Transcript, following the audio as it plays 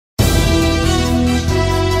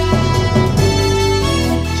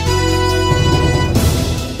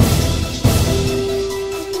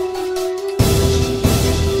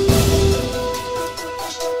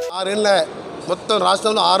6 ఏళ్ళ మొత్తం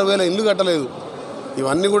రాష్ట్రంలో 6,000 ఇల్లు కట్టలేదు.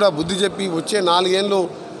 ఇవన్నీ కూడా బుద్ధి చెప్పి వచ్చే 4 ఏళ్ళు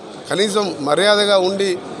కనీసం మర్యాదగా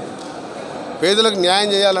ఉండి పేదలకు న్యాయం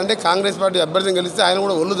చేయాలంటే కాంగ్రెస్ పార్టీ అభ్యర్థిని గెలిస్తే ఆయన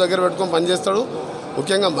కూడా ఒళ్ళు దగ్గర పెట్టుకొని పనిచేస్తాడు.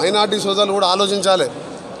 ముఖ్యంగా మైనార్టీ సోదరులు కూడా ఆలోచించాలి.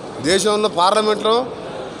 దేశంలో పార్లమెంట్లో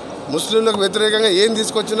ముస్లింలకు వ్యతిరేకంగా ఏం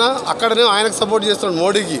తీసుకొచ్చినా అక్కడనే ఆయనకు సపోర్ట్ చేస్తాడు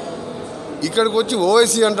మోడీకి. ఇక్కడికి వచ్చి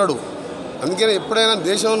ఓవైసీ అంటాడు. అందుకని ఎప్పుడైనా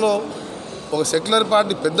దేశంలో ఒక సెక్యులర్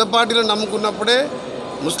పార్టీ పెద్ద పార్టీలను నమ్ముకున్నప్పుడే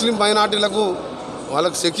ముస్లిం మైనార్టీలకు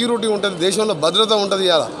వాళ్ళకి సెక్యూరిటీ ఉంటుంది, దేశంలో భద్రత ఉంటుంది.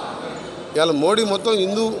 ఇవాళ మోడీ మొత్తం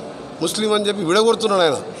హిందూ ముస్లిం అని చెప్పి విడగొడుతున్నాడు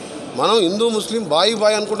ఆయన. మనం హిందూ ముస్లిం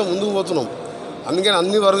బాయి అనుకుంటూ ముందుకు పోతున్నాం. అందుకని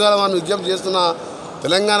అన్ని వర్గాల మనం విజ్ఞప్తి చేస్తున్న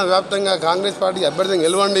తెలంగాణ వ్యాప్తంగా కాంగ్రెస్ పార్టీ అభ్యర్థిని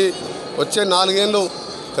గెలవండి. వచ్చే 4 ఏళ్ళు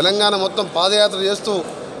తెలంగాణ మొత్తం పాదయాత్ర చేస్తూ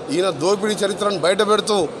ఈయన దోపిడీ చరిత్రను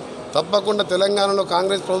బయటపెడుతూ తప్పకుండా తెలంగాణలో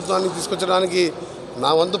కాంగ్రెస్ ప్రభుత్వాన్ని తీసుకొచ్చడానికి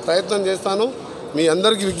నా వంతు ప్రయత్నం చేస్తాను. మీ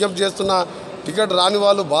అందరికీ విజ్ఞప్తి చేస్తున్న టికెట్ రాని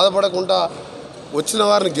వాళ్ళు బాధపడకుండా వచ్చిన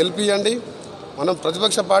వారిని గెలిపియండి. మనం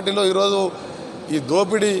ప్రతిపక్ష పార్టీలో ఈరోజు ఈ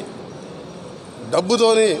దోపిడీ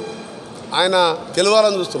డబ్బుతోని ఆయన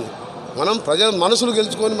గెలవాలని చూస్తున్నాం. మనం ప్రజల మనసులు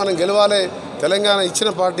గెలుచుకొని మనం గెలవాలి తెలంగాణ ఇచ్చిన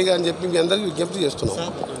పార్టీగా అని చెప్పి మీ అందరికీ విజ్ఞప్తి చేస్తున్నాం.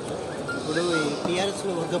 ఇప్పుడు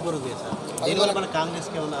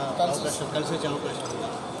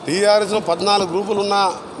టీఆర్ఎస్లో 14 గ్రూపులు ఉన్నా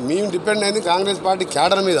మేము డిపెండ్ అయింది కాంగ్రెస్ పార్టీ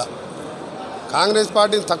క్యాడర్ మీద. కాంగ్రెస్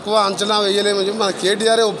పార్టీని తక్కువ అంచనా వేయలేమని చెప్పి మన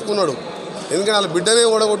కేటీఆరే ఒప్పుకున్నాడు. ఎందుకంటే వాళ్ళ బిడ్డనే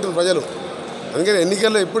ఓడగొట్టిన ప్రజలు. అందుకని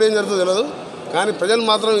ఎన్నికల్లో ఎప్పుడు ఏం జరుగుతుందో తెలియదు. కానీ ప్రజలు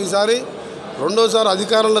మాత్రం ఈసారి రెండోసారి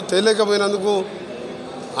అధికారంలో తేలేకపోయినందుకు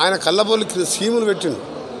ఆయన కళ్ళబొల్లి స్కీములు పెట్టిండు.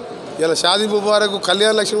 ఇలా షాదీ ముబారక్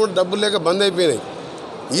కళ్యాణ లక్ష్మి కూడా డబ్బులు లేక బంద్ అయిపోయినాయి.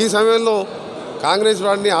 ఈ సమయంలో కాంగ్రెస్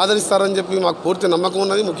పార్టీని ఆదరిస్తారని చెప్పి మాకు పూర్తి నమ్మకం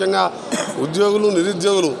ఉన్నది. ముఖ్యంగా ఉద్యోగులు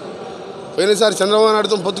నిరుద్యోగులు పోయినసారి చంద్రబాబు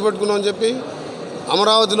నాయుడుతో పొత్తు పెట్టుకున్నామని చెప్పి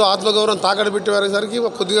అమరావతిలో ఆత్మగౌరవం తాకట్టు పెట్టేసరికి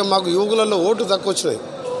కొద్దిగా మాకు యువకులలో ఓటు తక్కువ వచ్చినాయి.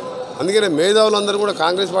 అందుకనే మేధావులందరూ కూడా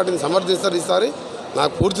కాంగ్రెస్ పార్టీని సమర్థిస్తారు. ఈసారి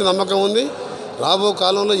నాకు పూర్తి నమ్మకం ఉంది. రాబో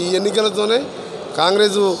కాలంలో ఈ ఎన్నికలతోనే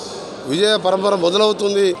కాంగ్రెస్ విజయ పరంపర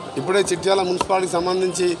మొదలవుతుంది. ఇప్పుడే చిట్యాల మున్సిపాలిటీకి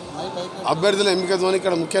సంబంధించి అభ్యర్థుల ఎంపికతో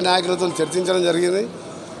ఇక్కడ ముఖ్య నాయకులతో చర్చించడం జరిగింది.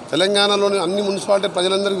 తెలంగాణలోని అన్ని మున్సిపాలిటీ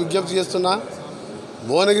ప్రజలందరికీ విజ్ఞప్తి చేస్తున్నా,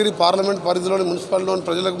 భువనగిరి పార్లమెంట్ పరిధిలోని మున్సిపాలిటీలోని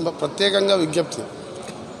ప్రజలకు ప్రత్యేకంగా విజ్ఞప్తి.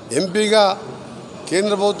 ఎంపీగా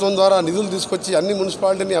కేంద్ర ప్రభుత్వం ద్వారా నిధులు తీసుకొచ్చి అన్ని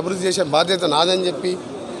మున్సిపాలిటీని అభివృద్ధి చేసే బాధ్యత నాదని చెప్పి,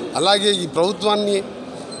 అలాగే ఈ ప్రభుత్వాన్ని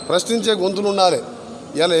ప్రశ్నించే గొంతులు ఉండాలి.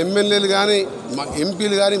 ఇలా ఎమ్మెల్యేలు కానీ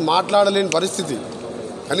ఎంపీలు కానీ మాట్లాడలేని పరిస్థితి,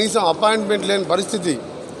 కనీసం అపాయింట్మెంట్ లేని పరిస్థితి.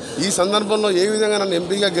 ఈ సందర్భంలో ఏ విధంగా నన్ను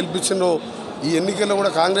ఎంపీగా గెలిపించిందో ఈ ఎన్నికల్లో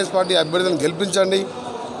కూడా కాంగ్రెస్ పార్టీ అభ్యర్థులను గెలిపించండి.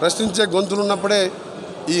 ప్రశ్నించే గొంతులు ఉన్నప్పుడే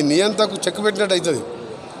ఈ నియంతకు చెక్ పెట్టినట్టు అవుతుంది.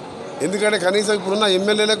 ఎందుకంటే కనీసం ఇప్పుడున్న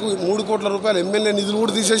ఎమ్మెల్యేలకు 3 కోట్ల రూపాయలు ఎమ్మెల్యే నిధులు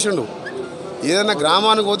కూడా తీసేసిండు. ఏదైనా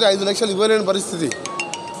గ్రామానికి పోతే 5 లక్షలు ఇవ్వలేని పరిస్థితి.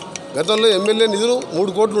 గతంలో ఎమ్మెల్యే నిధులు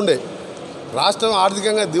 3 కోట్లు ఉండే. రాష్ట్రం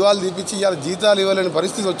ఆర్థికంగా దివాలు తీపిచ్చి ఇవాళ జీతాలు ఇవ్వలేని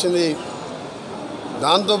పరిస్థితి వచ్చింది.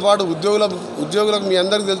 దాంతోపాటు ఉద్యోగులకు మీ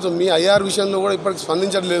అందరికీ తెలుసు, మీ ఐఆర్ విషయంలో కూడా ఇప్పటికి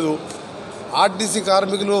స్పందించట్లేదు. ఆర్టీసీ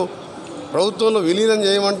కార్మికులు ప్రభుత్వంలో విలీనం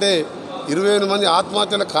చేయమంటే 28 మంది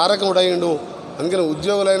ఆత్మహత్యల కారకముడయ్యిండు. అందుకని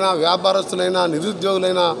ఉద్యోగులైనా వ్యాపారస్తులైనా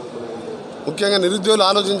నిరుద్యోగులైనా ముఖ్యంగా నిరుద్యోగులు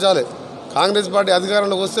ఆలోచించాలి. కాంగ్రెస్ పార్టీ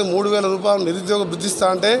అధికారంలోకి వస్తే 3,000 రూపాయలు నిరుద్యోగ వృద్ధిస్తా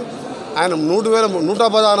అంటే ఆయన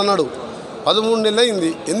 116 అన్నాడు. 13 నెలలు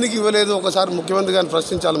అయింది. ఎందుకు ఇవ్వలేదు ఒకసారి ముఖ్యమంత్రి గారిని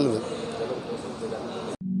ప్రశ్నించాలి.